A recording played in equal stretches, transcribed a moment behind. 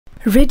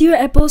Radio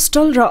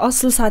apostle र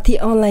असल साथी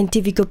अनलाइन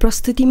टिभीको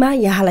प्रस्तुतिमा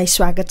यहाँलाई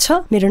स्वागत छ।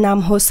 मेरो नाम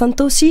हो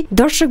सन्तोषी।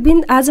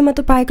 दर्शकबिन, आज म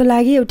तपाईको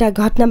लागि एउटा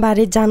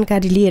घटनाबारे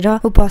जानकारी लिएर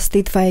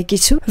उपस्थित भएकी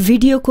छु।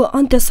 भिडियोको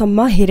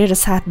अन्त्यसम्म हेरेर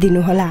साथ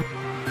दिनुहोला।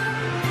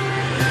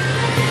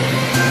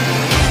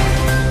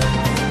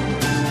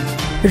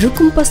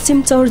 रुकुम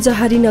पश्चिम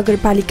चौरजहारी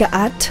नगरपालिका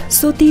 8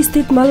 सोती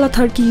स्थित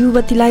मल्लथर्की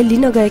युवतीलाई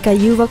लिन गएका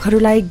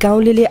युवकहरूलाई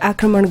गाउँलेले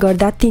आक्रमण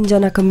गर्दा 3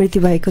 जनाको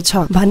मृत्यु भएको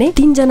छ भने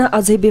 3 जना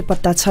अझै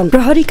बेपत्ता छन्।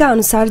 प्रहरीका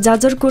अनुसार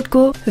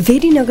जाजरकोटको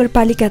भेरी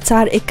नगरपालिका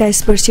 4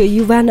 21 वर्षीय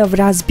युवा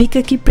नवराज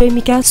विककी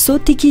प्रेमिका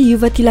सोतीकी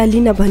युवतीलाई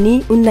लिन भनी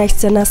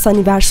 19 जना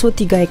शनिबार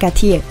सोती गएका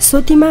थिए।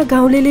 सोतीमा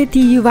गाउँलेले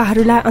ती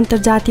युवाहरूलाई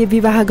अन्तर्जातीय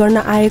विवाह गर्न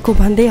आएको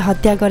भन्दै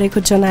हत्या गरेको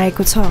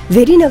जनाएको छ।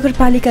 भेरी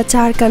नगरपालिका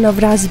 4 का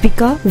नवराज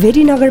विक,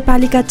 भेरी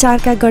नगरपालिका 4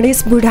 का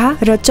गणेश बुढा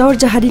र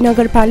चौरजहारी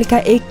नगरपालिका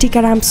 1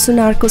 टीकाराम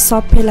सुनारको शव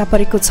फेला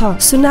परेको छ।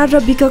 सुनार र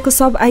विकको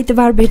शव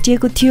आइतबार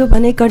भेटिएको थियो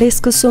भने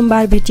गणेशको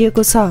सोमबार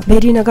भेटिएको छ।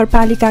 भेरी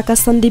नगरपालिकाका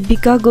सन्दीप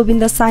विक,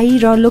 गोविन्द शाही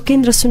र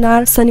लोकेन्द्र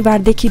सुनार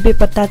शनिबारदेखि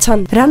बेपत्ता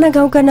छन्। राणा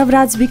गाउँका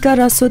नवराज विक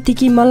र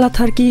सोतीकी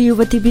मल्लथर्की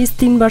युवती बीच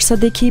 3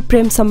 वर्षदेखि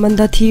प्रेम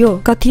सम्बन्ध थियो।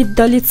 कथित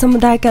दलित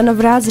समुदायका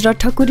नवराज र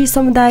ठकुरी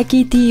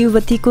समुदायकी ती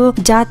युवतीको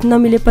जात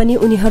नमिले पनि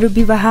उनीहरू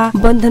विवाह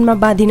बन्धनमा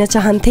बाँधिन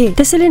चाहन्थे।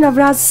 त्यसैले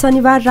नवराज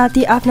शनिबार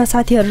राति आफ्ना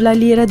साथीहरूलाई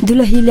लिएर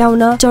दुलही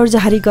ल्याउन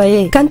चौरजहारी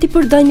गए।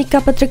 कान्तिपुर दैनिकका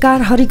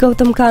पत्रकार हरि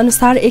गौतमका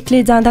अनुसार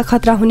एक्लै जाँदा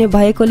खतरा हुने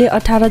भएकोले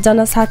 18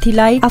 जना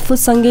साथीलाई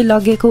आफूसँगै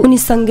लगेको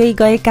उनीसँगै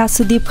गएका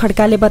सुदीप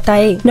खड्काले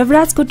बताए।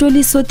 नवराजको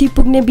टोली सोती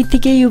पुग्ने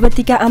बित्तिकै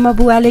युवतीका आमा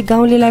बुवाले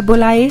गाउँलेलाई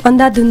बोलाए।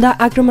 अन्धाधुन्दा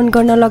आक्रमण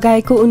गर्न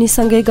लगाएको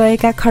उनीसँगै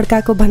गएका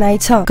खड्काको भनाइ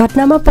छ।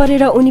 घटनामा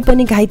परेर उनी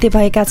पनि घाइते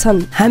भएका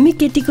छन्। हामी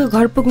केटीको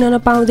घर पुग्न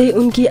नपाउँदै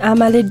उनकी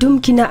आमाले डुम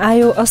किन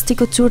आयो,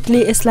 अस्तिको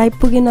चोटले यसलाई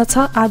पुगेन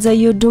छ, आज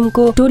यो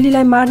डुमको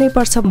टोलीलाई मार्नै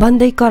पर्छ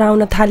भन्दै कराउन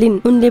थालिन्।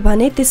 उनले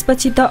भने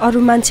त्यसपछि त अरू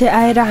मान्छे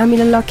आएर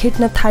हामीलाई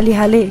लखेट्न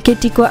थालिहाले।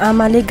 केटीको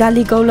आमाले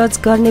गाली गौलज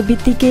गर्ने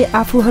बित्तिकै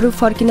आफूहरू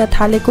फर्किन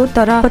थालेको,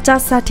 तर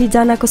 50-60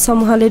 जनाको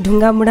समूहले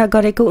ढुङ्गामुढा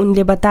गरेको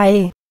उनले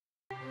बताए।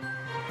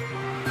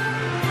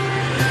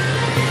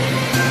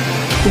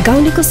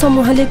 गाउँलेको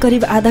समूहले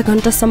करिब आधा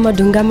घण्टासम्म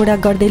ढुङ्गामुढा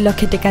गर्दै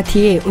लखेटेका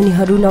थिए।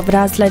 उनीहरू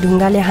नवराजलाई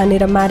ढुङ्गाले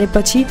हानेर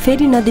मारेपछि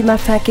फेरि नदीमा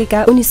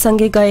फ्याँकेका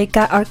उनीसँगै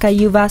गएका अर्का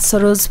युवा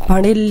सरोज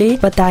भणेलले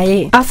बताए।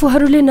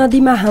 आफूहरूले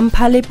नदीमा हाम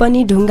फाले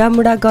पनि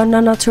ढुङ्गामुढा गर्न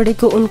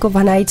नछोडेको उनको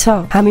भनाइ छ।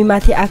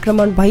 हामीमाथि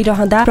आक्रमण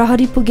भइरहँदा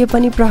प्रहरी पुगे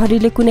पनि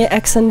प्रहरीले कुनै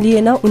एक्सन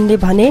लिएन। उनले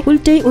भने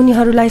उल्टै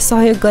उनीहरूलाई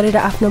सहयोग गरेर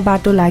आफ्नो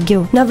बाटो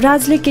लाग्यो।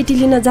 नवराजले केटी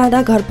लिन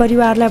जाँदा घर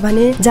परिवारलाई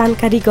भने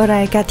जानकारी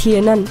गराएका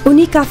थिएनन्।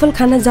 उनी काफल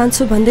खान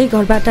जान्छु भन्दै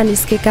घरबाट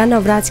निस्के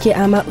नवराजकी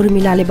आमा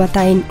उर्मिलाले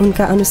बताइन्।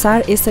 उनका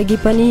अनुसार यसअघि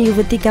पनि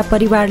युवतीका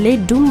परिवारले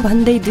डुम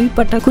भन्दै 2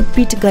 पटक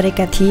कुटपिट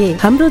गरेका थिए।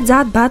 हाम्रो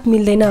जात भात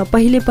मिल्दैन,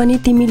 पहिले पनि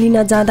तिमी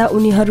लिन जाँदा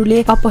उनीहरूले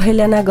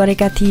अपहेलना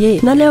गरेका थिए,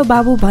 नल्याउ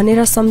बाबु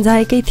भनेर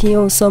सम्झाएकै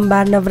थियौ।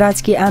 सोमबार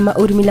नवराजकी आमा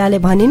उर्मिलाले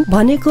भनिन्,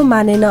 भनेको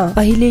मानेन,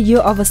 अहिले यो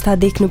अवस्था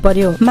देख्नु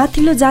पर्यो।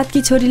 माथिल्लो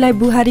जातकी छोरीलाई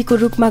बुहारीको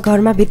रूपमा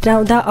घरमा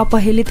भित्राउँदा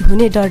अपहेलित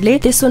हुने डरले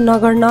त्यसो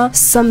नगर्न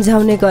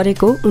सम्झाउने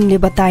गरेको उनले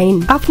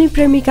बताइन्। आफ्नी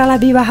प्रेमिकालाई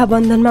विवाह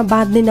बन्धनमा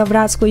बाँध्ने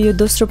नवराजको यो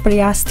दोस्रो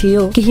प्रयास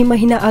थियो। केही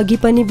महिना अघि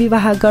पनि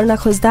विवाह गर्न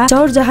खोज्दा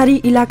चौरजहारी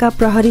इलाका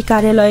प्रहरी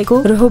कार्यालयको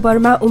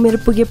रोहबरमा उमेर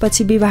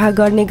पुगेपछि विवाह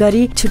गर्ने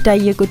गरी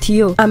छुट्याइएको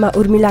थियो। आमा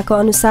उर्मिलाको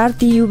अनुसार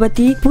ती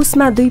युवती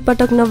पुसमा 2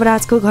 पटक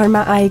नवराजको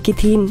घरमा आएकी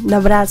थिइन्।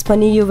 नवराज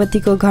पनि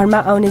युवतीको घरमा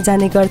आउने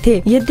जाने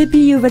गर्थे।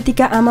 यद्यपि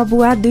युवतीका आमा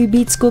बुवा 2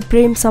 बीचको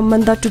प्रेम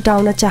सम्बन्ध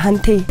टुटाउन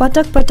चाहन्थे।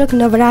 पटक पटक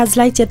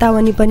नवराजलाई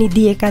चेतावनी पनि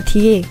दिएका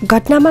थिए।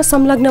 घटनामा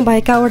संलग्न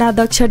भएका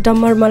वडाध्यक्ष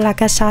डम्बर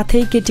मल्लका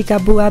साथै केटीका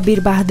बुवा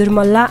वीरबहादुर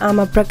मल्ल,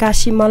 आमा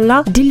प्रकाशी मल्ल,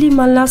 दिल्ली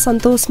मल्ल,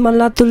 सन्तोष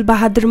मल्ल,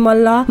 तुलबहादुर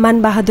मल्ल,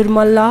 मानबहादुर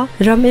मल्ल,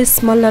 रमेश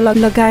मल्ल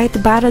लगायत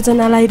 12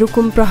 जनालाई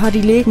रुकुम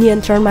प्रहरीले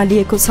नियन्त्रणमा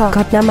लिएको छ।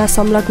 घटनामा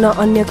संलग्न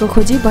अन्यको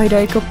खोजी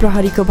भइरहेको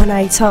प्रहरीको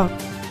भनाइ छ।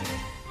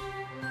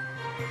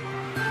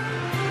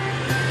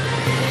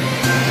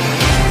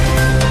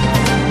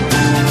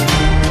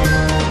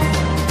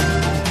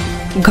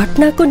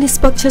 घटनाको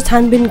निष्पक्ष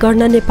छानबिन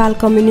गर्न नेपाल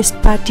कम्युनिस्ट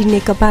पार्टी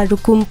नेकपा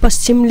रुकुम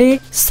पश्चिमले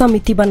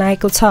समिति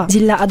बनाएको छ।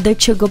 जिल्ला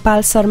अध्यक्ष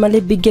गोपाल शर्माले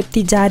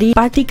विज्ञप्ति जारी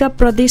पार्टीका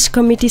प्रदेश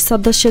कमिटी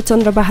सदस्य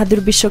चन्द्रबहादुर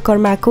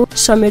विश्वकर्माको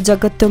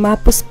संयोजकत्वमा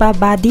पुष्पा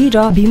बादी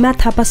र भीमा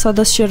थापा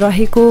सदस्य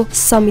रहेको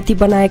समिति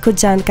बनाएको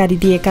जानकारी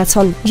दिएका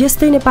छन्।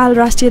 यस्तै नेपाल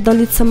राष्ट्रिय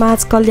दलित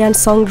समाज कल्याण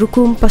संघ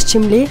रुकुम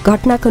पश्चिमले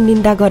घटनाको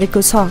निन्दा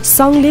गरेको छ।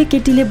 संघले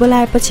केटीले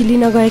बोलाएपछि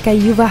लिन गएका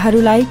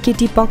युवाहरूलाई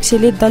केटी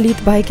पक्षले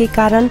दलित भएकै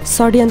कारण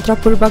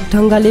षड्यन्त्रपूर्वक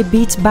ढङ्गले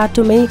बीच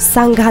बाटोमै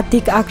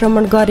सांघातिक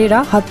आक्रमण गरेर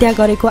हत्या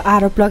गरेको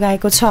आरोप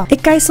लगाएको छ।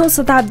 21औं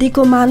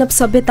शताब्दीको मानव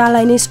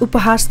सभ्यतालाई नै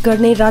उपहास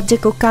गर्ने,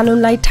 राज्यको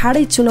कानूनलाई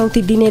ठाडै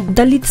चुनौती दिने,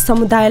 दलित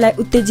समुदायलाई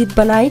उत्तेजित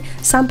बनाई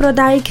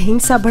साम्प्रदायिक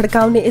हिंसा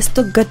भड्काउने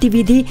यस्तो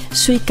गतिविधि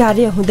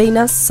स्वीकार्य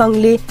हुँदैन,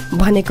 संघले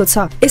भनेको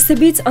छ।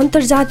 यसैबीच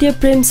अन्तर्जातीय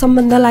प्रेम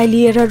सम्बन्धलाई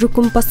लिएर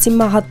रुकुम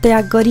पश्चिममा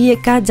हत्या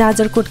गरिएका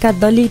जाजरकोटका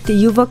दलित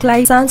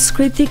युवकलाई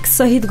सांस्कृतिक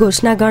शहीद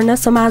घोषणा गर्न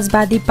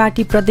समाजवादी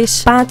पार्टी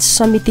प्रदेश 5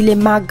 समितिले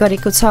माग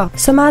गरेको छ।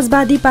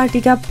 समाजवादी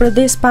पार्टीका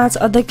प्रदेश 5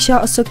 अध्यक्ष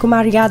अशोक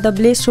कुमार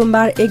यादवले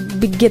सोमबार एक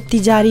विज्ञप्ति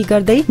जारी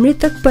गर्दै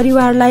मृतक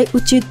परिवारलाई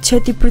उचित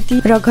क्षतिपूर्ति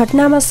र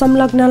घटनामा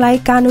संलग्नलाई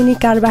कानुनी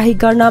कारबाही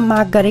गर्न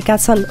माग गरेका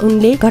छन्।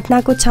 उनले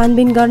घटनाको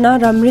छानबिन गर्न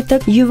र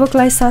मृतक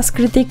युवकलाई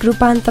सांस्कृतिक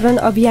रूपान्तरण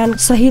अभियान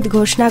सहित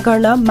घोषणा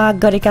गर्न माग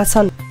गरेका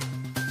छन्।